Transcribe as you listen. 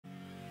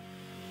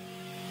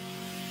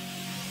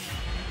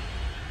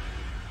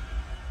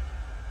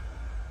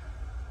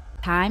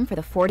Time for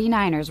the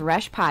 49ers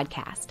Rush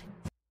Podcast.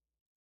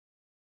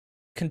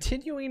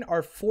 Continuing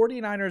our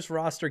 49ers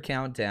roster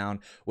countdown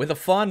with a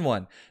fun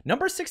one.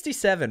 Number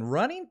 67,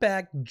 running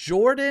back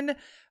Jordan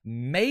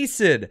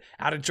Mason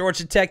out of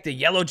Georgia Tech, the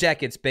Yellow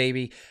Jackets,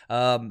 baby.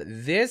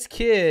 This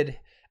kid,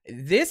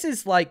 this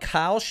is like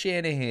Kyle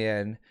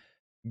Shanahan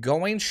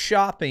going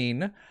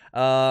shopping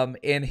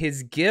and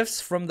his gifts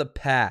from the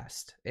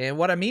past. And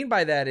what I mean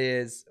by that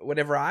is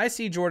whenever I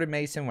see Jordan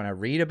Mason, when I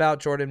read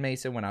about Jordan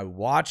Mason, when I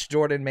watch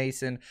Jordan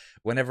Mason,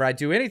 whenever I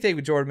do anything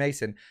with Jordan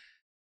Mason,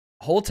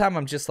 whole time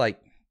I'm just like,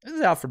 this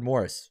is Alfred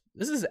Morris.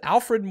 This is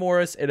Alfred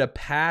Morris in a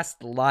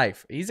past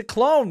life. He's a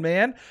clone,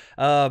 man.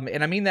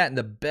 And I mean that in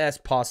the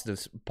best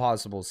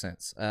possible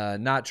sense.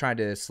 Not trying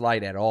to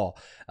slight at all.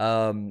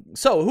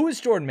 So who is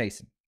Jordan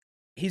Mason?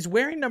 He's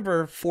wearing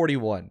number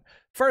 41.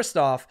 First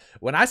off,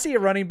 when I see a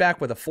running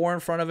back with a 4 in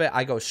front of it,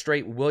 I go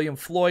straight William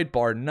Floyd,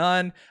 bar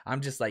none.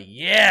 I'm just like,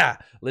 yeah,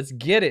 let's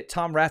get it.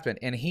 Tom Rathman.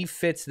 And he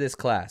fits this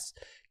class.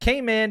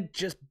 Came in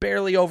just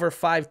barely over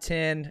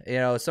 5'10". You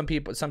know,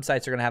 some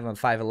sites are going to have him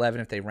 5'11"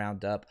 if they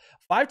round up.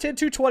 5'10",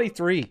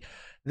 223.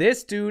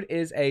 This dude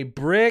is a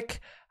brick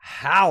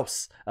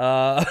house.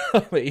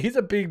 He's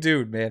a big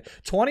dude, man.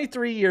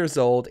 23 years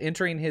old,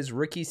 entering his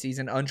rookie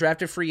season,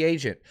 undrafted free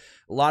agent.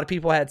 A lot of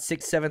people had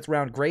 6th, 7th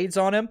round grades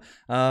on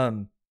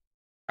him.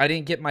 I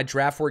didn't get my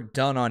draft work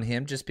done on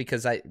him just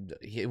because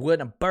he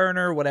wasn't a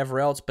burner, whatever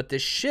else. But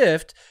this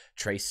shift,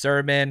 Trey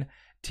Sermon,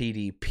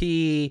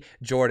 TDP,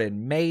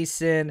 Jordan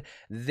Mason,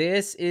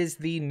 this is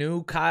the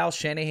new Kyle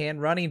Shanahan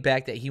running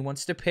back that he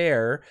wants to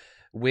pair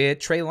with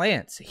Trey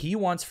Lance. He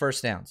wants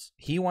first downs.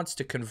 He wants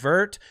to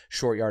convert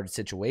short yardage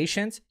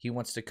situations. He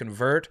wants to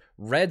convert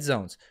red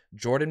zones.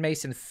 Jordan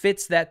Mason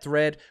fits that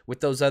thread with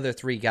those other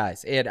 3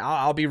 guys. And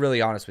I'll be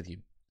really honest with you.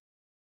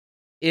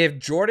 If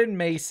Jordan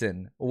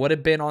Mason would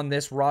have been on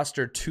this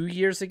roster 2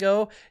 years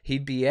ago,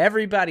 he'd be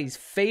everybody's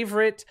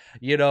favorite,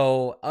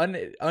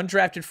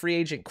 undrafted free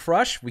agent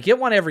crush. We get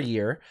one every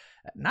year.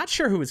 Not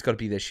sure who it's going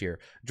to be this year.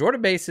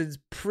 Jordan Mason's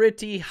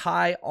pretty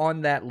high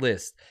on that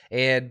list.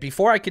 And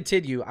before I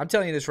continue, I'm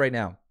telling you this right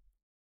now.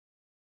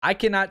 I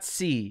cannot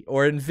see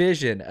or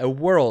envision a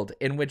world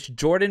in which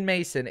Jordan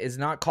Mason is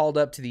not called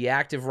up to the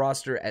active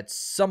roster at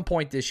some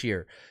point this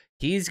year.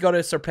 He's going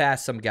to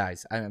surpass some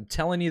guys. I'm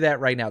telling you that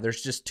right now.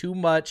 There's just too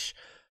much.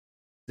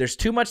 There's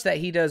too much that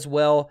he does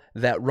well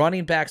that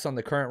running backs on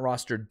the current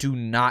roster do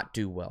not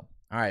do well.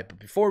 All right, but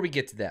before we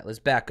get to that, let's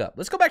back up.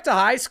 Let's go back to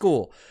high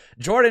school.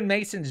 Jordan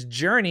Mason's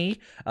journey.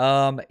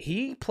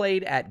 He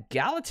played at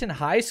Gallatin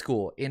High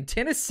School in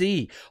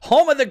Tennessee,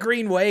 home of the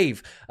Green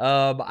Wave.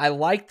 I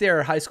like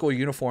their high school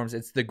uniforms.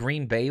 It's the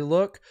Green Bay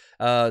look.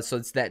 So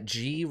it's that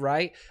G,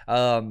 right?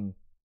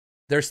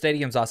 Their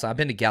stadium's awesome. I've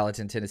been to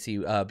Gallatin,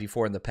 Tennessee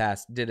before in the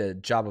past. Did a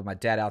job with my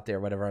dad out there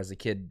whenever I was a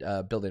kid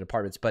building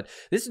apartments. But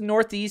this is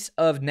northeast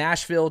of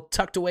Nashville,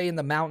 tucked away in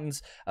the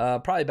mountains,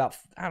 probably about,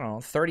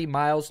 30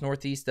 miles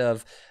northeast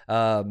of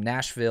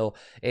Nashville.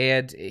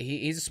 And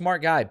he's a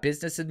smart guy.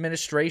 Business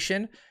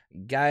administration.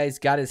 Guy's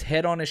got his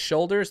head on his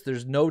shoulders.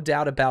 There's no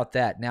doubt about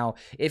that. Now,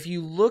 if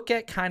you look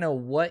at kind of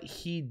what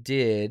he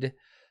did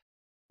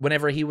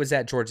whenever he was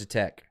at Georgia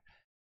Tech,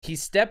 he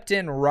stepped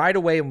in right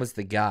away and was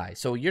the guy.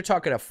 So you're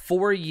talking a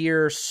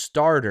 4-year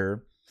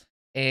starter,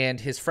 and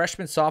his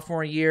freshman,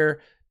 sophomore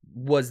year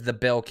was the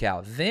bell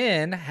cow.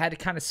 Then had to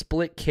kind of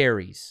split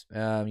carries.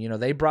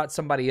 They brought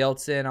somebody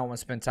else in. I don't want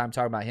to spend time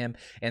talking about him.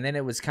 And then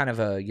it was kind of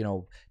a,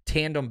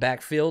 tandem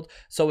backfield.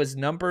 So his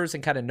numbers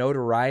and kind of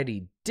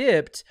notoriety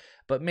dipped.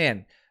 But,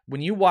 man,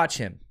 when you watch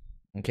him,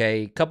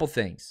 okay, couple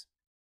things.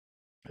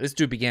 This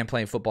dude began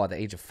playing football at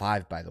the age of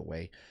 5, by the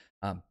way.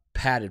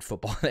 Padded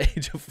football at the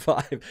age of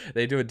 5.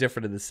 They do it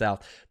different in the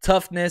South.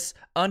 Toughness,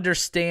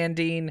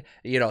 understanding,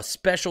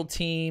 special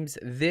teams.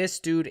 This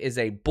dude is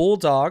a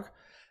bulldog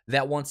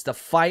that wants to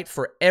fight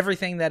for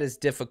everything that is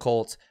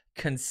difficult.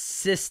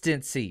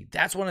 Consistency.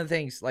 That's one of the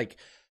things. Like,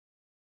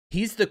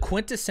 he's the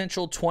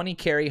quintessential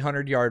 20-carry,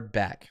 100-yard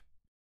back.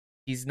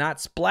 He's not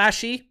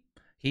splashy.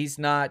 He's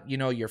not,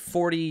 your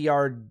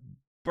 40-yard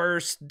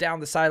burst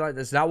down the sideline.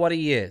 That's not what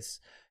he is.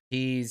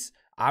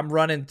 I'm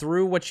running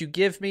through what you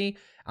give me.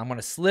 I'm going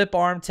to slip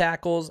arm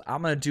tackles.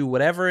 I'm going to do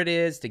whatever it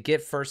is to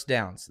get first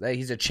downs.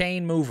 He's a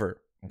chain mover,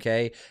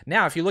 okay?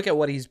 Now, if you look at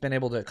what he's been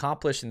able to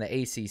accomplish in the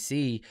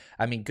ACC,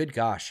 I mean, good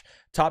gosh.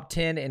 Top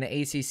 10 in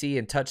the ACC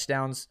in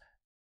touchdowns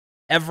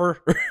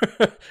ever.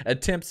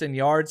 Attempts and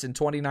yards in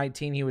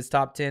 2019, he was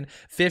top 10.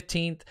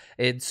 15th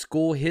in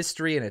school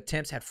history and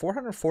attempts, had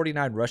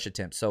 449 rush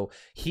attempts. So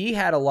he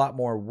had a lot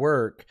more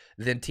work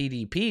than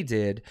TDP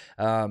did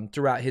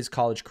throughout his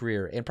college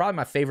career. And probably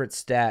my favorite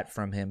stat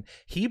from him,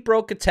 he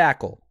broke a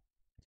tackle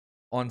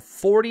on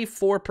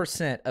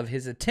 44% of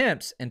his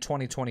attempts in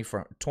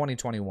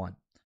 2021.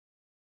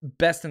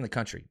 Best in the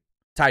country.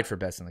 Tied for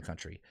best in the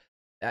country.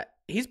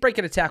 He's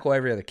breaking a tackle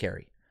every other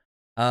carry.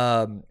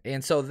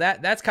 And so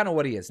that's kind of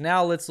what he is.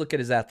 Now let's look at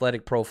his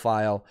athletic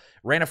profile.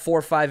 Ran a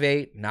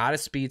 4.58, not a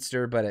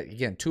speedster, but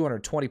again,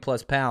 220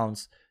 plus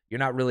pounds. You're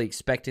not really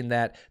expecting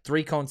that.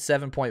 3-cone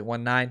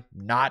 7.19,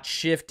 not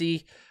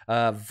shifty.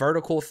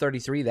 Vertical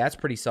 33, that's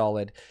pretty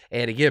solid.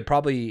 And again,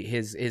 probably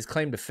his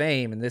claim to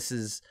fame, and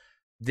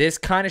this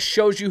kind of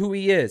shows you who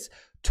he is.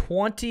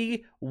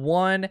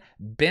 21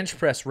 bench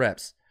press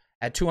reps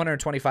at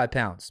 225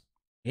 pounds.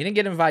 He didn't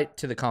get invited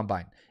to the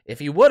combine. If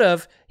he would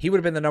have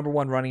been the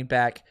 #1 running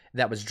back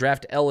that was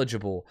draft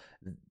eligible.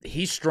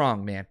 He's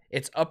strong, man.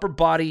 It's upper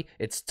body,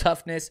 it's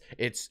toughness,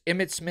 it's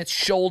Emmitt Smith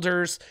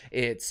shoulders,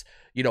 it's,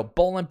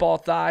 bowling ball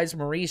thighs,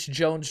 Maurice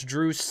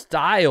Jones-Drew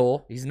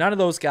style. He's none of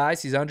those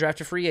guys. He's an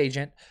undrafted free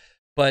agent.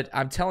 But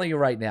I'm telling you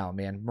right now,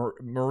 man,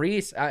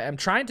 Maurice, I'm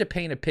trying to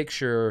paint a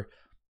picture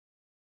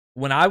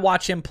when I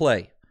watch him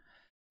play.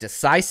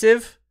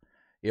 Decisive,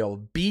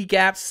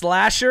 B-gap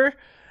slasher.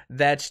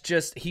 That's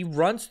just, he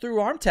runs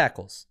through arm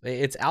tackles.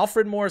 It's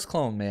Alfred Moore's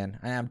clone, man.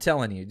 I'm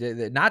telling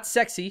you. Not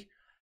sexy,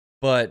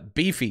 but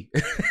beefy.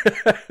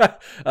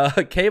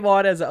 Came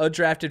on as an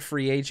undrafted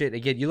free agent.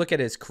 Again, you look at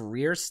his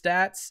career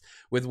stats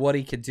with what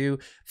he could do.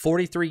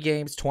 43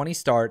 games, 20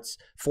 starts,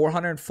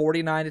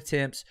 449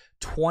 attempts,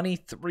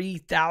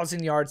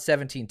 23,000 yards,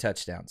 17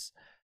 touchdowns.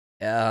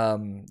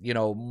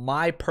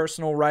 My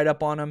personal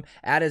write-up on him,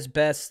 at his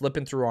best,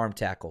 slipping through arm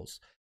tackles.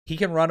 He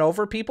can run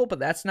over people, but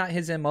that's not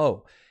his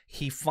MO.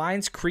 He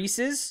finds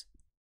creases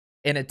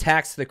and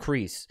attacks the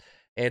crease.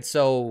 And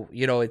so,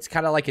 it's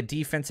kind of like a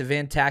defensive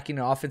end attacking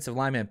an offensive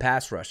lineman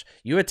pass rush.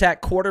 You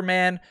attack quarter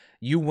man,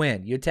 you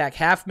win. You attack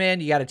half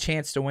man, you got a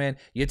chance to win.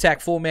 You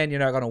attack full man,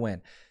 you're not going to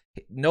win.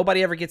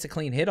 Nobody ever gets a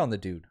clean hit on the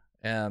dude.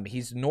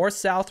 He's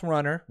north-south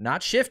runner,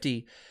 not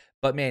shifty,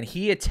 but, man,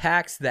 he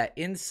attacks that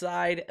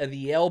inside of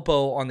the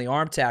elbow on the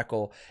arm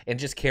tackle and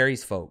just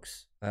carries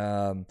folks.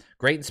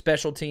 Great in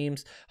special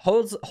teams,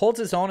 holds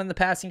his own in the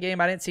passing game.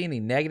 I didn't see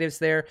any negatives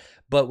there,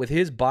 but with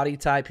his body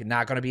type, he's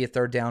not going to be a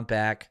third down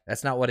back.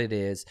 That's not what it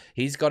is.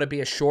 He's going to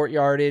be a short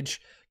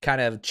yardage kind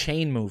of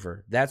chain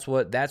mover. That's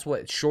what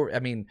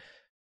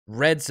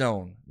red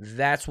zone.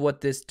 That's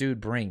what this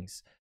dude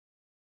brings.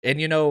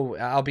 And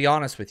I'll be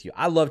honest with you.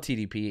 I love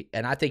TDP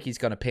and I think he's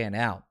going to pan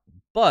out,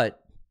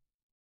 but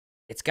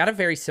it's got a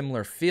very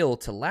similar feel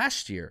to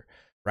last year,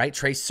 right?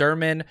 Trey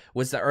Sermon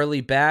was the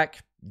early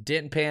back.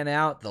 Didn't pan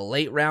out. The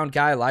late round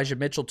guy, Elijah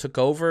Mitchell, took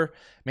over.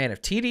 Man,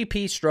 if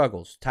TDP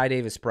struggles, Ty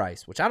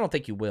Davis-Price, which I don't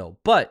think he will,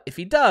 but if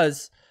he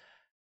does,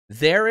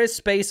 there is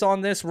space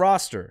on this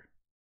roster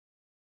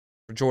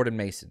for Jordan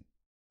Mason.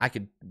 I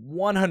could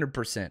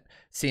 100%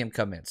 see him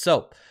come in.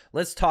 So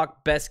let's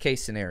talk best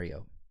case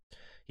scenario.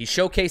 He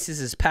showcases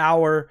his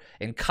power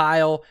and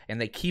Kyle, and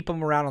they keep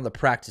him around on the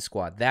practice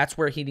squad. That's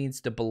where he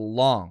needs to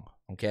belong,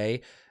 okay?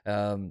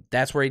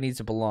 That's where he needs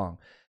to belong.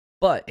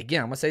 But, again,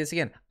 I'm going to say this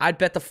again. I'd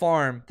bet the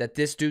farm that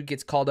this dude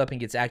gets called up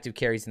and gets active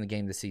carries in the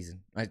game this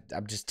season.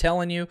 I'm just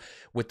telling you,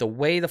 with the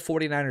way the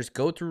 49ers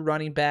go through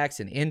running backs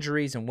and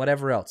injuries and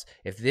whatever else,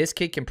 if this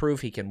kid can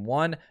prove he can,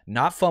 1,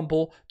 not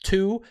fumble,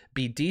 2,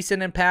 be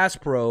decent in pass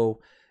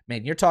pro,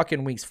 man, you're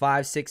talking weeks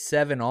 5, 6,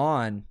 7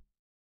 on.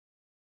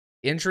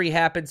 Injury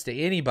happens to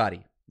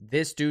anybody.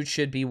 This dude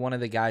should be one of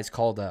the guys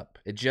called up.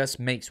 It just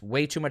makes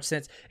way too much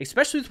sense,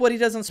 especially with what he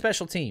does on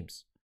special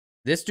teams.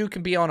 This dude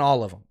can be on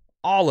all of them.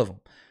 All of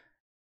them.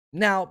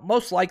 Now,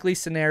 most likely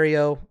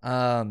scenario,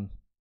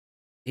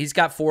 he's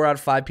got 4 out of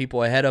 5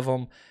 people ahead of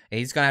him, and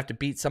he's going to have to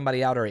beat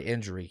somebody out or an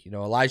injury.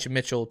 Elijah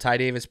Mitchell, Ty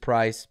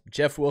Davis-Price,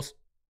 Jeff Wilson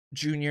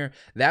Jr.,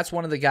 that's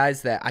one of the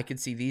guys that I could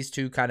see these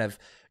two kind of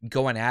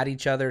going at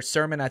each other.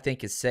 Sermon, I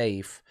think, is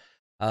safe.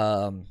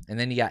 And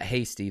then you got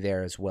Hasty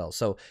there as well.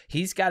 So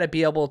he's got to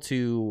be able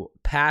to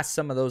pass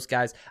some of those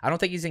guys. I don't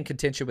think he's in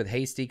contention with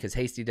Hasty because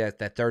Hasty,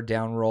 that third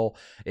down role,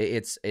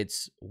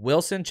 it's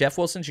Wilson, Jeff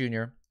Wilson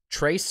Jr.,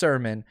 Trey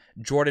Sermon,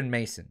 Jordan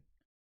Mason.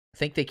 I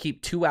think they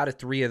keep 2 out of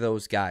 3 of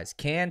those guys.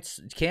 Can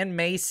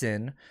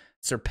Mason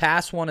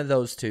surpass one of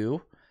those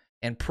two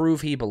and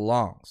prove he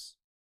belongs?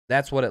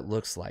 That's what it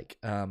looks like.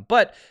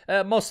 But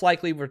most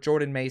likely with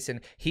Jordan Mason,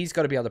 he's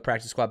going to be on the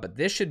practice squad. But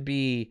this should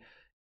be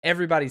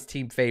everybody's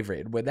team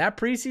favorite. When that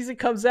preseason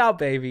comes out,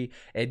 baby,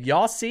 and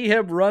y'all see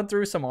him run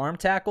through some arm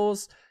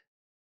tackles,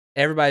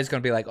 everybody's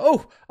going to be like,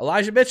 oh,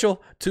 Elijah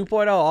Mitchell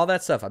 2.0, all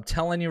that stuff. I'm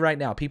telling you right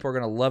now, people are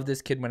going to love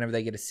this kid whenever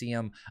they get to see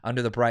him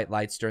under the bright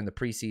lights during the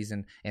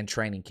preseason and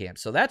training camp.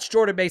 So that's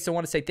Jordan Mason. I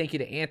want to say thank you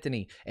to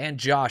Anthony and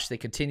Josh. They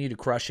continue to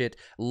crush it.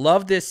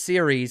 Love this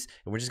series,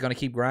 and we're just going to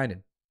keep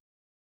grinding.